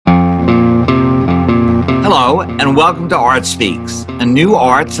Hello, and welcome to Art Speaks, a new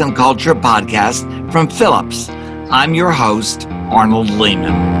arts and culture podcast from Phillips. I'm your host, Arnold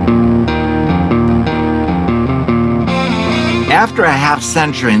Lehman. After a half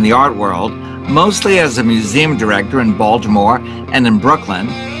century in the art world, mostly as a museum director in Baltimore and in Brooklyn,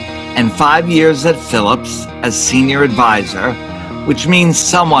 and 5 years at Phillips as senior advisor, which means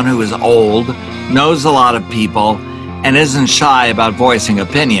someone who is old, knows a lot of people, and isn't shy about voicing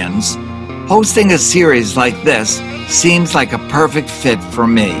opinions, hosting a series like this seems like a perfect fit for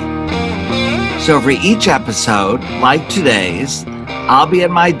me. So for each episode, like today's, I'll be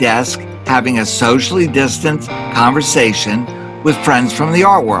at my desk having a socially distant conversation with friends from the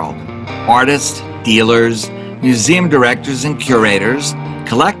art world, artists, dealers, museum directors and curators,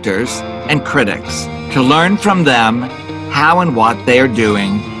 collectors, and critics, to learn from them how and what they are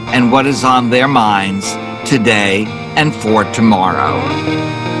doing and what is on their minds today and for tomorrow.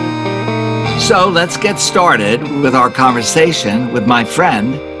 So let's get started with our conversation with my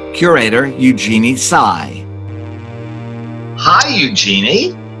friend, curator Eugenie Tsai. Hi,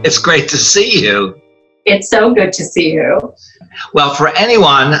 Eugenie. It's great to see you. It's so good to see you. Well, for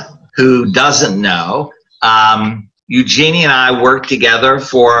anyone who doesn't know, Eugenie and I worked together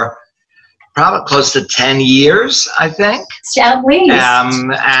for probably close to 10 years, I think. At least.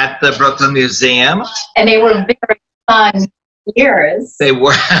 At the Brooklyn Museum. And they were very fun years. They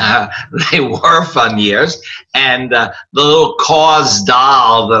were fun years. And the little KAWS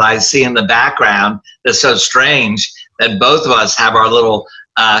doll that I see in the background is so strange that both of us have our little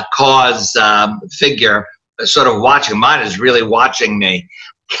KAWS figure sort of watching. Mine is really watching me.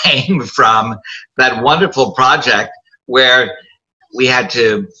 Came from that wonderful project where we had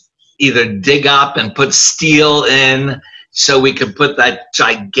to either dig up and put steel in so we could put that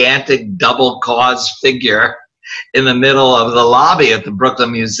gigantic double KAWS figure in the middle of the lobby at the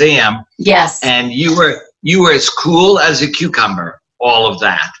Brooklyn Museum. Yes. And you were as cool as a cucumber, all of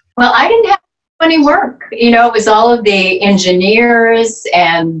that. Well, I didn't have any work. You know, it was all of the engineers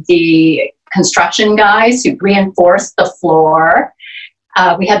and the construction guys who reinforced the floor.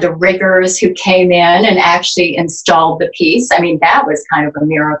 We had the riggers who came in and actually installed the piece. I mean, that was kind of a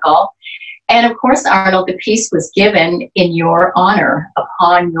miracle. And of course, Arnold, the piece was given in your honor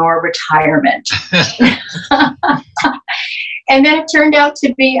upon your retirement. And then it turned out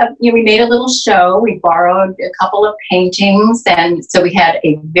to be, we made a little show. We borrowed a couple of paintings. And so we had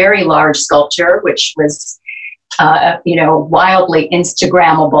a very large sculpture, which was, wildly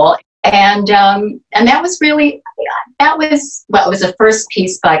Instagrammable. And that was really, it was the first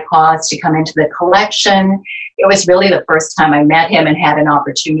piece by KAWS to come into the collection. It was really the first time I met him and had an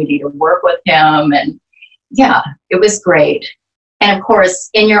opportunity to work with him. And yeah, it was great. And of course,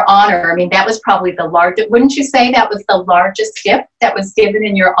 in your honor, I mean, that was probably the largest, wouldn't you say that was the largest gift that was given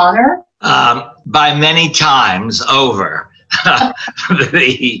in your honor? By many times over.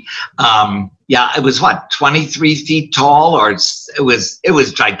 It was 23 feet tall, or it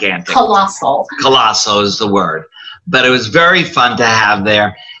was gigantic. Colossal. Colossal is the word. But it was very fun to have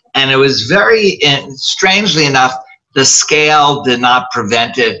there. And it was very, strangely enough, the scale did not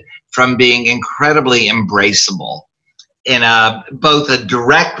prevent it from being incredibly embraceable in both a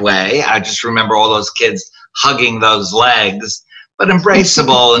direct way. I just remember all those kids hugging those legs, but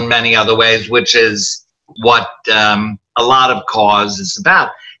embraceable in many other ways, which is what a lot of KAWS is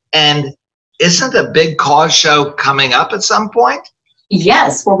about. And isn't a big KAWS show coming up at some point?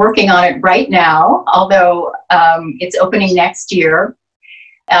 Yes, we're working on it right now, although it's opening next year.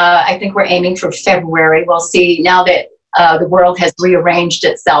 I think we're aiming for February. We'll see now that the world has rearranged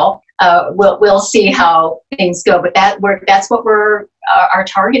itself. We'll see how things go, but that's what our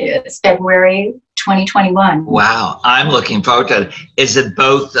target is, February 2021. Wow, I'm looking forward to it. Is it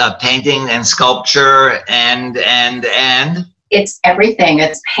both painting and sculpture and? It's everything.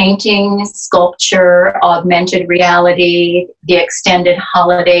 It's painting, sculpture, augmented reality. The extended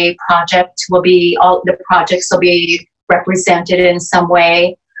holiday project all the projects will be represented in some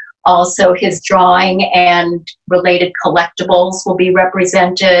way. Also, his drawing and related collectibles will be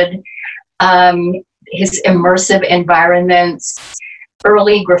represented. His immersive environments,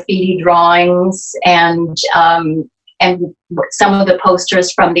 early graffiti drawings, and some of the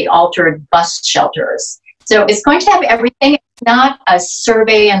posters from the altered bus shelters. So it's going to have everything. It's not a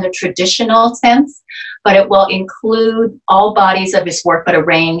survey in the traditional sense, but it will include all bodies of his work, but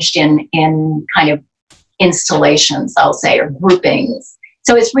arranged in kind of installations, I'll say, or groupings.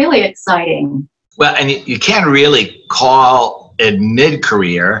 So it's really exciting. Well, and you can't really call it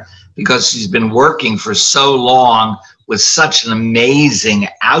mid-career because she's been working for so long with such an amazing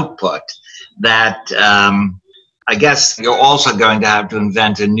output that I guess you're also going to have to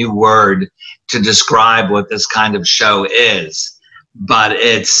invent a new word to describe what this kind of show is. But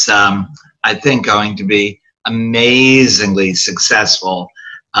it's, I think, going to be amazingly successful.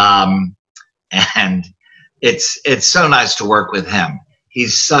 And it's so nice to work with him.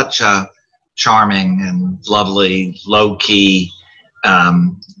 He's such a charming and lovely, low-key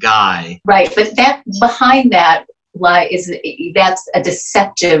guy. Right, but that behind that that's a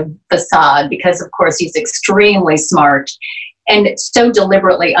deceptive facade, because of course he's extremely smart and it's so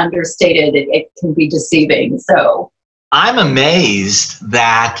deliberately understated it can be deceiving. So I'm amazed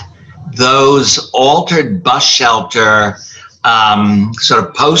that those altered bus shelter sort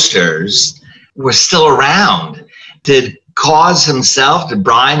of posters were still around. Did Brian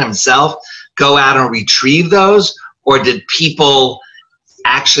himself go out and retrieve those, or did people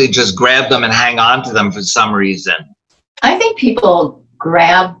actually just grab them and hang on to them for some reason? I think people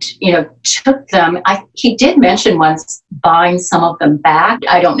took them. He did mention once buying some of them back.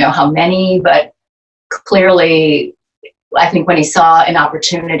 I don't know how many, but clearly, I think when he saw an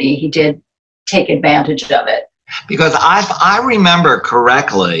opportunity, he did take advantage of it. Because I remember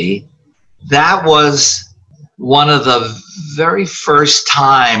correctly, that was one of the very first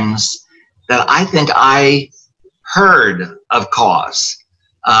times that I think I heard of KAWS.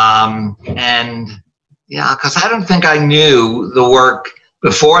 And yeah, because I don't think I knew the work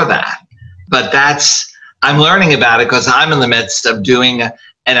before that. But I'm learning about it because I'm in the midst of doing an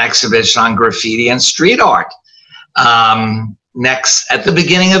exhibition on graffiti and street art at the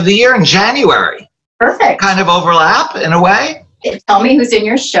beginning of the year in January. Perfect. Kind of overlap in a way. Tell me who's in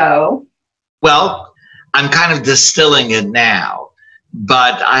your show. Well, I'm kind of distilling it now,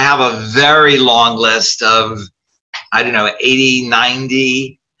 but I have a very long list of, 80,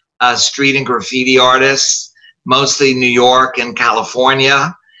 90 street and graffiti artists, mostly New York and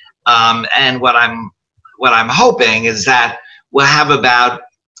California. And what I'm hoping is that we'll have about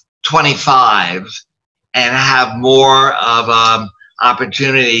 25 and have more of an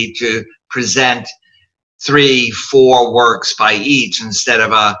opportunity to present 3-4 works by each instead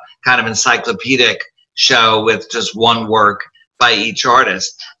of a kind of encyclopedic show with just one work by each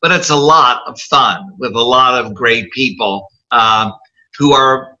artist. But it's a lot of fun with a lot of great people who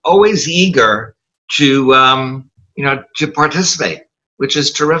are always eager to participate, which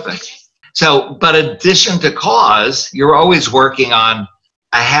is terrific. So, but in addition to KAWS, you're always working on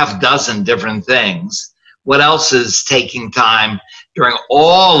a half dozen different things. What else is taking time during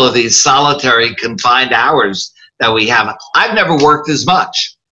all of these solitary confined hours that we have? I've never worked as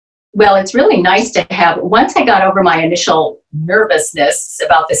much. Well, it's really nice to have, once I got over my initial nervousness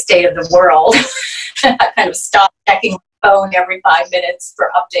about the state of the world, I kind of stopped checking my phone every 5 minutes for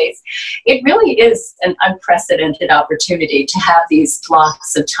updates. It really is an unprecedented opportunity to have these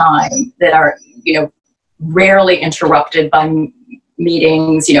blocks of time that are, rarely interrupted by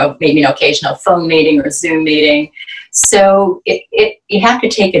meetings, maybe an occasional phone meeting or Zoom meeting. So you have to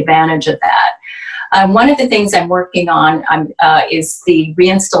take advantage of that. One of the things I'm working on is the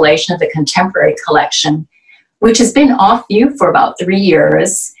reinstallation of the contemporary collection, which has been off view for about 3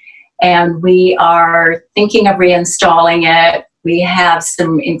 years. And we are thinking of reinstalling it. We have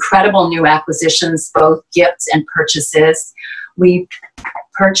some incredible new acquisitions, both gifts and purchases. We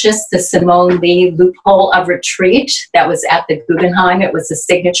purchased the Simone Lee Loophole of Retreat that was at the Guggenheim. It was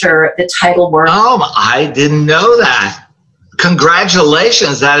the title work. Oh, I didn't know that.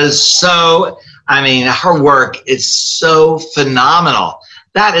 Congratulations. That is so, her work is so phenomenal.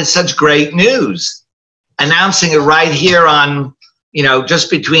 That is such great news. Announcing it right here on, just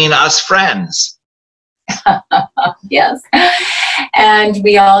between us friends. Yes. And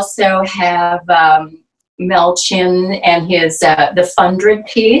we also have Mel Chin and his The Fundred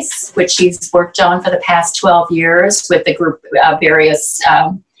piece, which he's worked on for the past 12 years with the group, various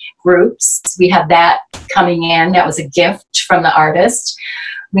groups. We have that coming in. That was a gift from the artist.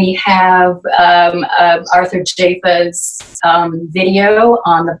 We have Arthur Jafa's video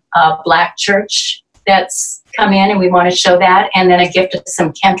on the Black Church that's come in, and we want to show that, and then a gift of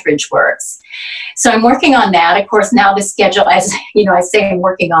some Kentridge works. So I'm working on that. Of course, now the schedule, as I say I'm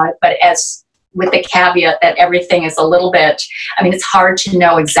working on it, but as with the caveat that everything is a little bit, it's hard to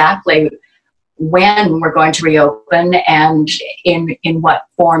know exactly when we're going to reopen and in what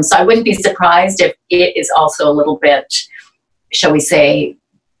form. So I wouldn't be surprised if it is also a little bit, shall we say,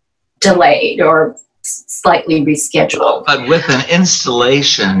 delayed or slightly rescheduled. But with an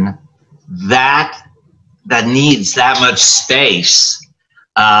installation that needs that much space,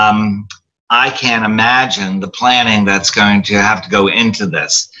 I can't imagine the planning that's going to have to go into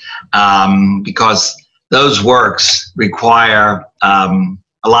this, because those works require a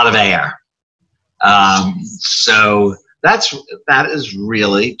lot of air. So that is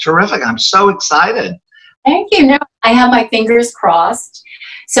really terrific. I'm so excited. Thank you. No, I have my fingers crossed.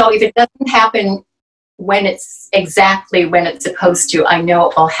 So if it doesn't happen when it's exactly when it's supposed to, I know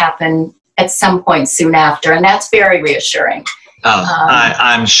it will happen at some point soon after, and that's very reassuring.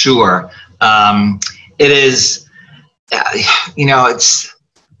 I'm sure. It is, it's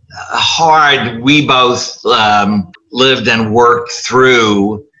hard. We both lived and worked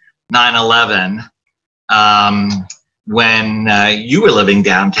through 9/11 when you were living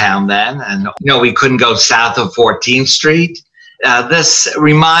downtown then, and we couldn't go south of 14th Street. This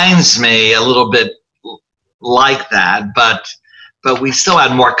reminds me a little bit like that, but we still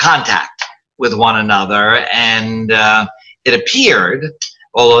had more contact with one another, and it appeared,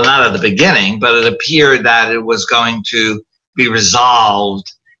 although not at the beginning, but it appeared that it was going to be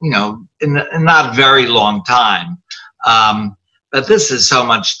resolved, in not a very long time. But this is so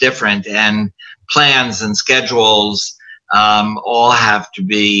much different, and plans and schedules all have to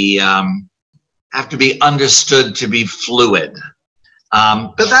be understood to be fluid.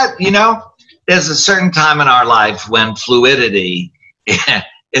 But that, there's a certain time in our life when fluidity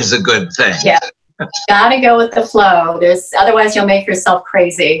is a good thing. Yeah, gotta go with the flow. Otherwise you'll make yourself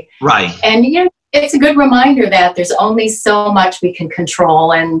crazy. Right. And it's a good reminder that there's only so much we can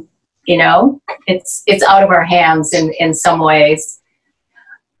control, and it's out of our hands in some ways.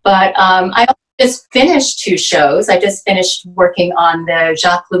 But I just finished 2 shows. I just finished working on the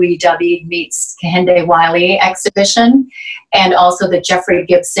Jacques-Louis David meets Kehinde Wiley exhibition, and also the Jeffrey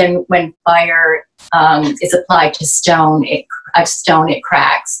Gibson When Fire is Applied to Stone, it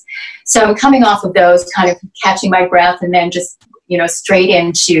cracks. So I'm coming off of those, kind of catching my breath, and then just straight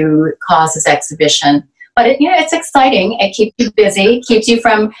into Cause's exhibition. But it's exciting. It keeps you busy, keeps you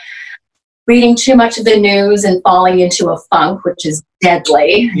from reading too much of the news and falling into a funk, which is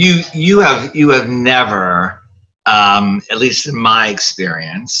deadly. You have never, at least in my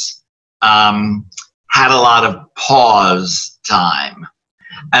experience, had a lot of pause time.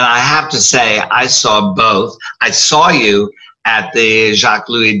 And I have to say, I saw both. I saw you at the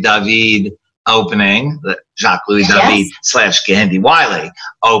Jacques-Louis David opening, the Jacques-Louis David / Kehinde Wiley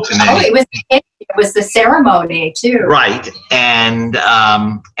opening. Oh, it was the ceremony too. Right, and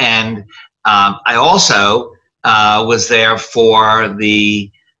I also was there for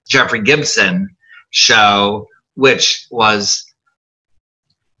the Jeffrey Gibson show, which was,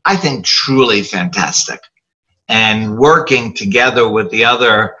 I think, truly fantastic. And working together with the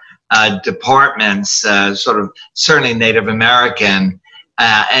other departments, sort of certainly Native American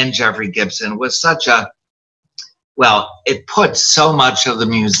and Jeffrey Gibson, was it put so much of the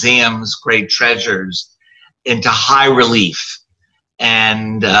museum's great treasures into high relief.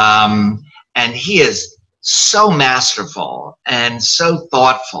 And he is so masterful and so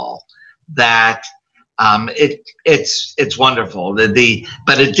thoughtful that it's wonderful.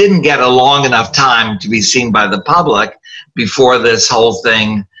 But it didn't get a long enough time to be seen by the public before this whole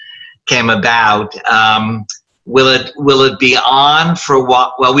thing came about. Will it be on for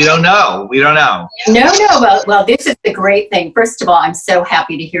what? Well, we don't know. No. Well, this is the great thing. First of all, I'm so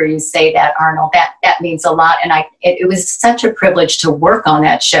happy to hear you say that, Arnold. That means a lot. And it was such a privilege to work on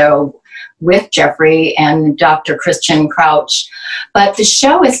that show with Jeffrey and Dr. Christian Crouch. But the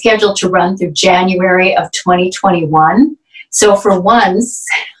show is scheduled to run through January of 2021. So for once,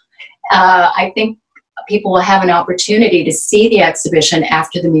 I think people will have an opportunity to see the exhibition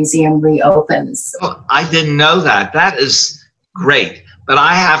after the museum reopens. Oh, I didn't know that. That is great. But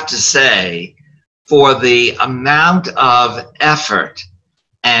I have to say, for the amount of effort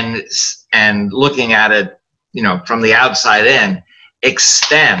and looking at it, from the outside in,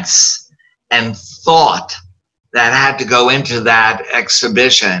 expense and thought that had to go into that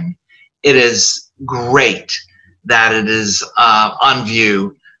exhibition, it is great that it is on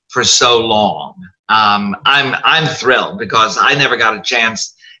view for so long. I'm thrilled because I never got a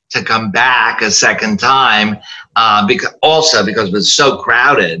chance to come back a second time, because it was so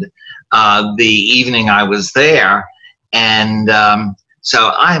crowded the evening I was there, and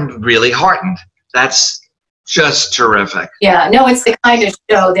so I'm really heartened. That's just terrific. Yeah, no, it's the kind of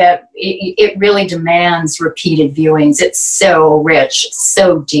show that it really demands repeated viewings. It's so rich,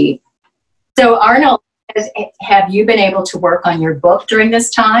 so deep. So Arnold, have you been able to work on your book during this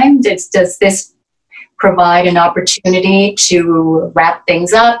time? Does this provide an opportunity to wrap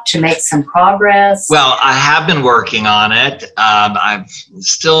things up, to make some progress? Well, I have been working on it. I've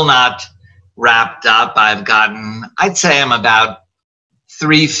still not wrapped up. I'd say I'm about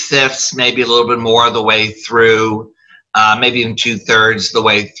 3/5, maybe a little bit more of the way through, maybe even 2/3 the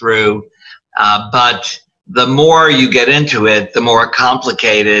way through. But the more you get into it, the more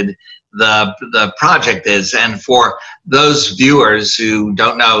complicated the project is. And for those viewers who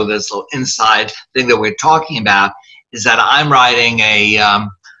don't know this little inside thing that we're talking about, is that I'm writing a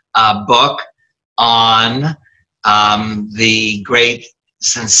book on the great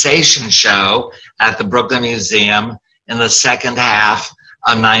sensation show at the Brooklyn Museum in the second half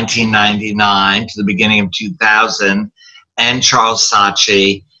of 1999 to the beginning of 2000, and Charles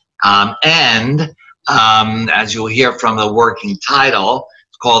Saatchi. And as you'll hear from the working title,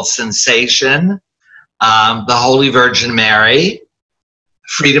 it's called Sensation, The Holy Virgin Mary,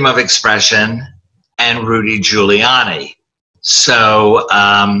 Freedom of Expression, and Rudy Giuliani. So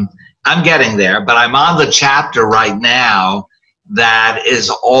I'm getting there, but I'm on the chapter right now that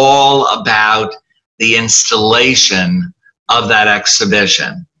is all about the installation of that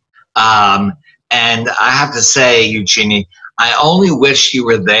exhibition. And I have to say, Eugenie, I only wish you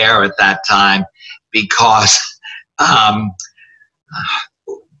were there at that time, because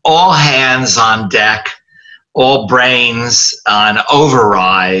all hands on deck, all brains on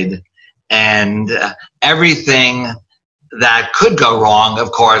override, and everything that could go wrong,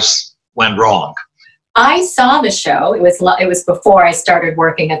 of course, went wrong. I saw the show. It was before I started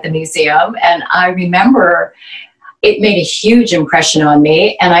working at the museum, and I remember it made a huge impression on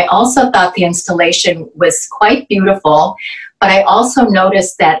me. And I also thought the installation was quite beautiful, but I also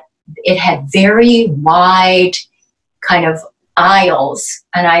noticed that it had very wide kind of aisles.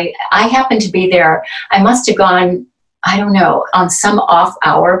 And I happened to be there. I must have gone, I don't know, on some off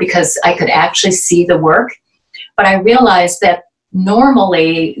hour because I could actually see the work. But I realized that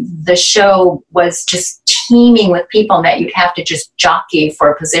normally the show was just teeming with people and that you'd have to just jockey for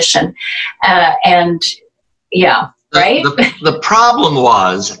a position. And yeah, right? The problem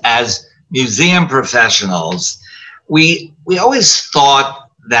was, as museum professionals, we always thought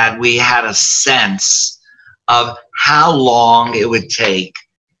that we had a sense of how long it would take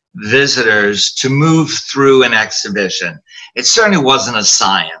visitors to move through an exhibition. It certainly wasn't a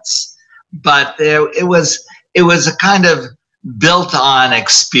science, but it was a kind of built-on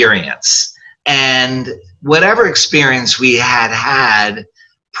experience. And whatever experience we had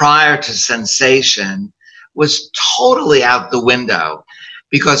prior to sensation was totally out the window,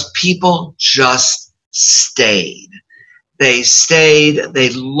 because people just stayed. They stayed, they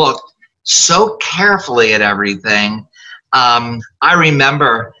looked so carefully at everything. I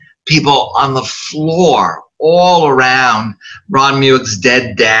remember people on the floor all around Ron Mueck's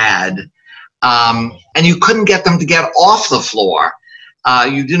dead dad, and you couldn't get them to get off the floor.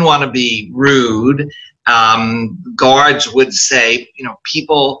 You didn't want to be rude. Guards would say,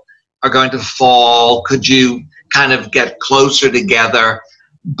 people are going to fall. Could you kind of get closer together?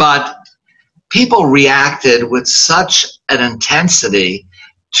 But people reacted with such an intensity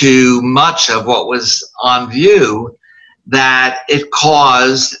to much of what was on view that it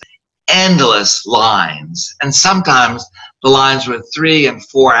caused endless lines. And sometimes the lines were 3 and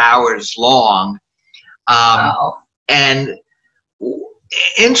 4 hours long. Wow. And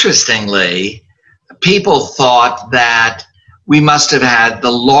interestingly, people thought that we must have had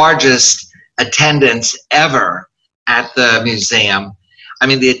the largest attendance ever at the museum. I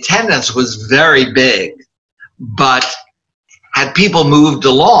mean, the attendance was very big, but had people moved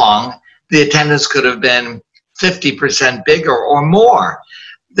along, the attendance could have been 50% bigger or more.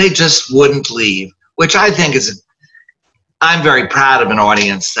 They just wouldn't leave, which I think I'm very proud of an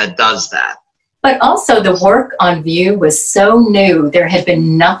audience that does that. But also the work on view was so new. There had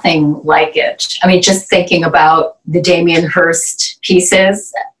been nothing like it. I mean, just thinking about the Damien Hirst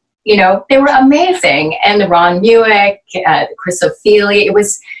pieces, they were amazing. And the Ron Mueck, Chris O'Feely, it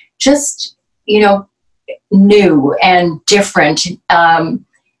was just, new and different, and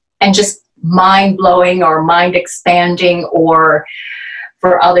just mind-blowing or mind-expanding, or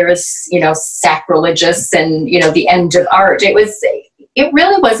for others, sacrilegious and, the end of art. It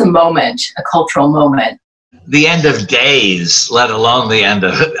really was a moment, a cultural moment. The end of days, let alone the end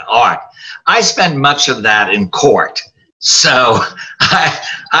of art. I spent much of that in court, so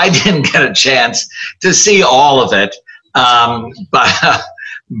I didn't get a chance to see all of it. But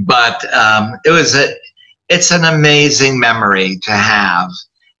it's an amazing memory to have.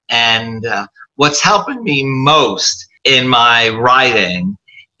 And what's helping me most in my writing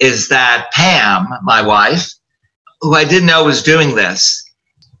is that Pam, my wife, who I didn't know was doing this,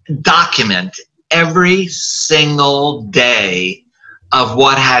 document every single day of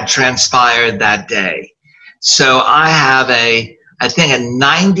what had transpired that day. So I have a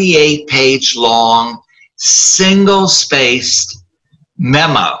 98-page long, single-spaced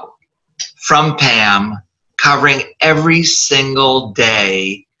memo from Pam covering every single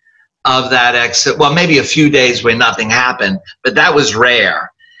day of that exit. Well, maybe a few days where nothing happened, but that was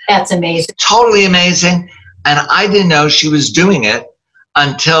rare. That's amazing. Totally amazing. And I didn't know she was doing it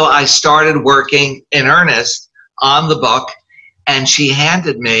until I started working in earnest on the book. And she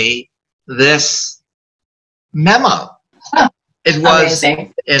handed me this memo. Huh. It was,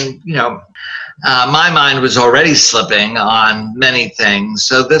 Amazing. and my mind was already slipping on many things.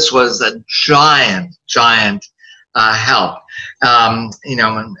 So this was a giant help. And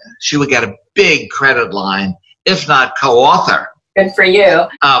she would get a big credit line, if not co-author. Good for you.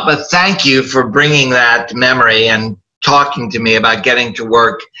 But thank you for bringing that memory and talking to me about getting to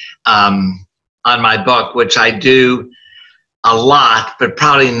work on my book, which I do a lot, but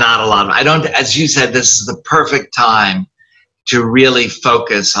probably not a lot. I don't, as you said, this is the perfect time to really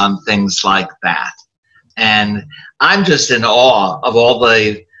focus on things like that. And I'm just in awe of all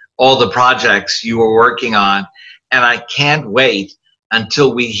the projects you were working on. And I can't wait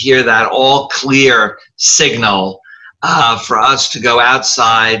until we hear that all clear signal for us to go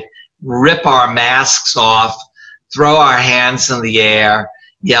outside, rip our masks off, throw our hands in the air,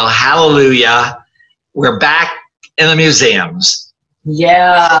 yell hallelujah. We're back in the museums.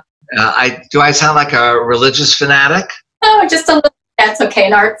 Yeah. Do I sound like a religious fanatic? Oh, just a little. That's okay.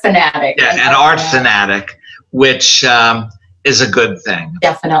 An art fanatic. Yeah, an art fanatic, which is a good thing.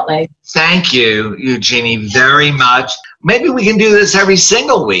 Definitely. Thank you, Eugenie, very much. Maybe we can do this every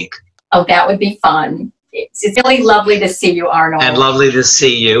single week. Oh, that would be fun. It's really lovely to see you, Arnold. And lovely to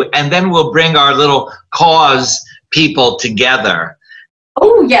see you. And then we'll bring our little cause people together.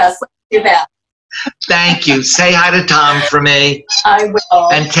 Oh, yes. Let's do that. Thank you. Say hi to Tom for me. I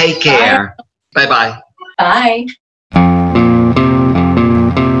will. And take care. Bye-bye. Bye.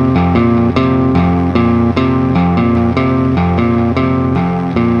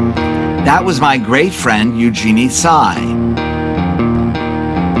 That was my great friend, Eugenie Tsai.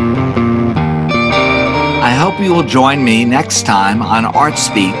 I hope you will join me next time on Art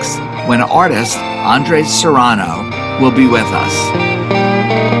Speaks when artist Andres Serrano will be with us.